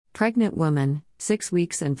Pregnant woman, 6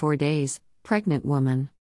 weeks and 4 days, pregnant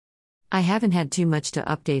woman. I haven't had too much to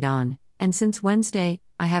update on, and since Wednesday,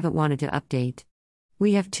 I haven't wanted to update.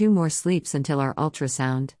 We have 2 more sleeps until our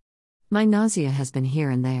ultrasound. My nausea has been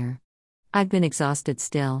here and there. I've been exhausted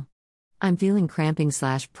still. I'm feeling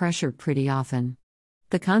cramping/pressured pretty often.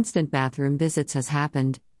 The constant bathroom visits has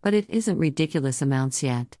happened, but it isn't ridiculous amounts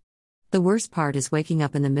yet. The worst part is waking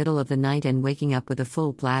up in the middle of the night and waking up with a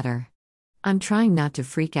full bladder. I'm trying not to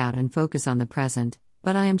freak out and focus on the present,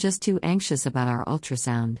 but I am just too anxious about our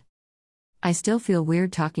ultrasound. I still feel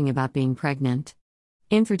weird talking about being pregnant.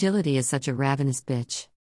 Infertility is such a ravenous bitch.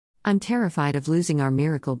 I'm terrified of losing our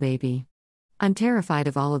miracle baby. I'm terrified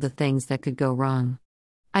of all of the things that could go wrong.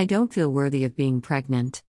 I don't feel worthy of being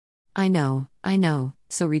pregnant. I know,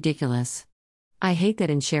 so ridiculous. I hate that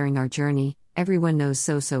in sharing our journey, everyone knows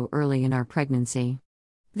so early in our pregnancy.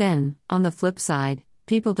 Then, on the flip side,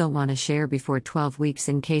 people don't want to share before 12 weeks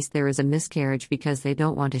in case there is a miscarriage because they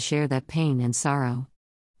don't want to share that pain and sorrow.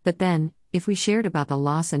 But then, if we shared about the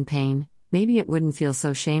loss and pain, maybe it wouldn't feel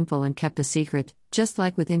so shameful and kept a secret, just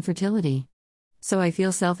like with infertility. So I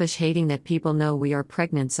feel selfish hating that people know we are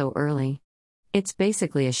pregnant so early. It's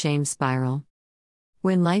basically a shame spiral.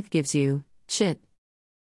 When life gives you shit.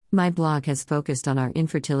 My blog has focused on our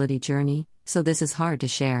infertility journey, so this is hard to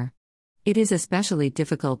share. It is especially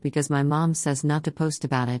difficult because my mom says not to post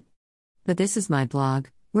about it. But this is my blog,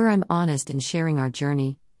 where I'm honest in sharing our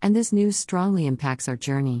journey, and this news strongly impacts our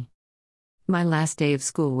journey. My last day of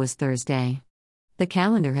school was Thursday. The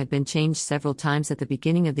calendar had been changed several times at the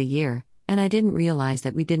beginning of the year, and I didn't realize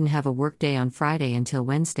that we didn't have a work day on Friday until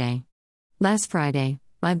Wednesday. Last Friday,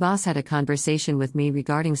 my boss had a conversation with me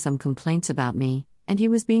regarding some complaints about me, and he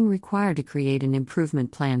was being required to create an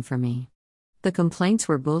improvement plan for me. The complaints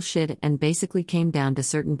were bullshit and basically came down to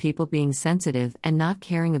certain people being sensitive and not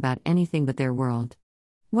caring about anything but their world.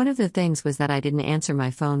 One of the things was that I didn't answer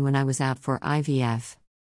my phone when I was out for IVF.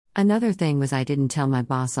 Another thing was I didn't tell my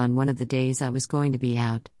boss on one of the days I was going to be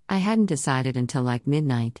out. I hadn't decided until like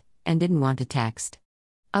midnight, and didn't want to text.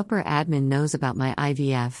 Upper admin knows about my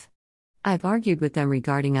IVF. I've argued with them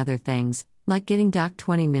regarding other things, like getting docked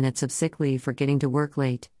 20 minutes of sick leave for getting to work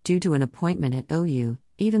late, due to an appointment at OU,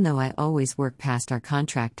 even though I always work past our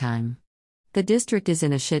contract time. The district is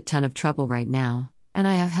in a shit ton of trouble right now, and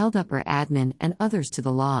I have held upper admin and others to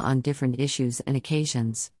the law on different issues and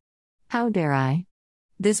occasions. How dare I?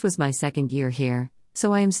 This was my second year here,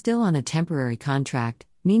 so I am still on a temporary contract,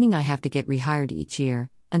 meaning I have to get rehired each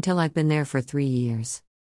year, until I've been there for 3 years.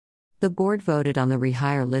 The board voted on the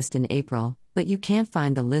rehire list in April, but you can't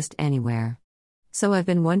find the list anywhere. So I've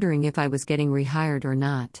been wondering if I was getting rehired or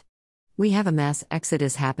not. We have a mass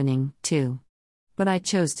exodus happening, too. But I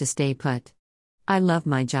chose to stay put. I love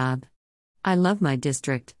my job. I love my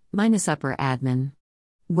district, minus upper admin.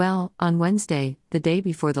 Well, on Wednesday, the day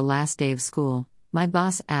before the last day of school, my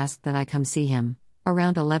boss asked that I come see him,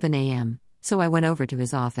 around 11 a.m., so I went over to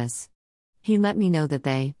his office. He let me know that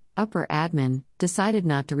they, upper admin, decided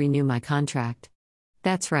not to renew my contract.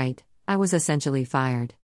 That's right, I was essentially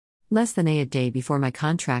fired. Less than a day before my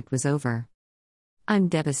contract was over. I'm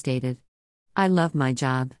devastated. I love my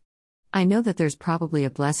job. I know that there's probably a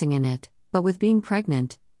blessing in it, but with being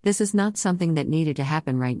pregnant, this is not something that needed to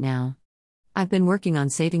happen right now. I've been working on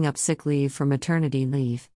saving up sick leave for maternity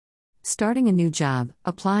leave. Starting a new job,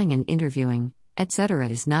 applying and interviewing, etc.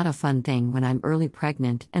 is not a fun thing when I'm early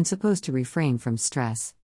pregnant and supposed to refrain from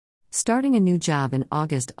stress. Starting a new job in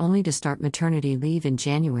August only to start maternity leave in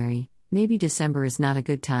January, maybe December is not a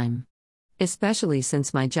good time. Especially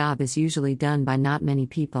since my job is usually done by not many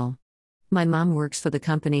people. My mom works for the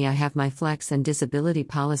company I have my flex and disability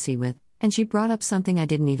policy with, and she brought up something I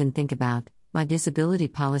didn't even think about. My disability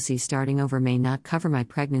policy starting over may not cover my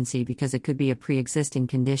pregnancy because it could be a pre-existing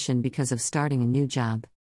condition because of starting a new job.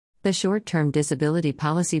 The short-term disability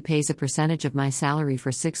policy pays a percentage of my salary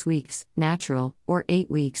for 6 weeks, natural, or 8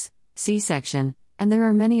 weeks, C-section, and there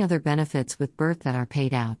are many other benefits with birth that are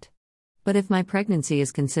paid out. But if my pregnancy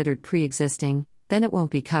is considered pre-existing, then it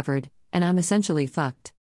won't be covered, and I'm essentially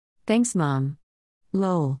fucked. Thanks, Mom.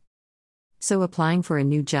 Lol. So applying for a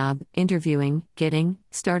new job, interviewing,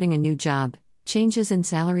 starting a new job, changes in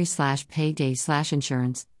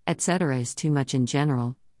salary/payday/insurance, etc. is too much in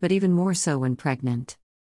general, but even more so when pregnant.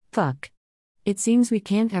 Fuck. It seems we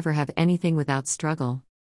can't ever have anything without struggle.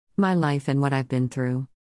 My life and what I've been through.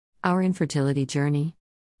 Our infertility journey.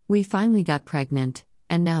 We finally got pregnant,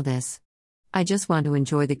 and now this. I just want to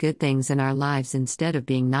enjoy the good things in our lives instead of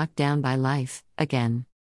being knocked down by life, again.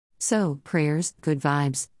 So, prayers, good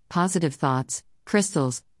vibes, positive thoughts,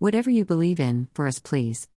 crystals, whatever you believe in, for us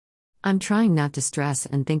please. I'm trying not to stress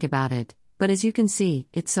and think about it, But as you can see,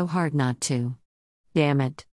 it's so hard not to. Damn it.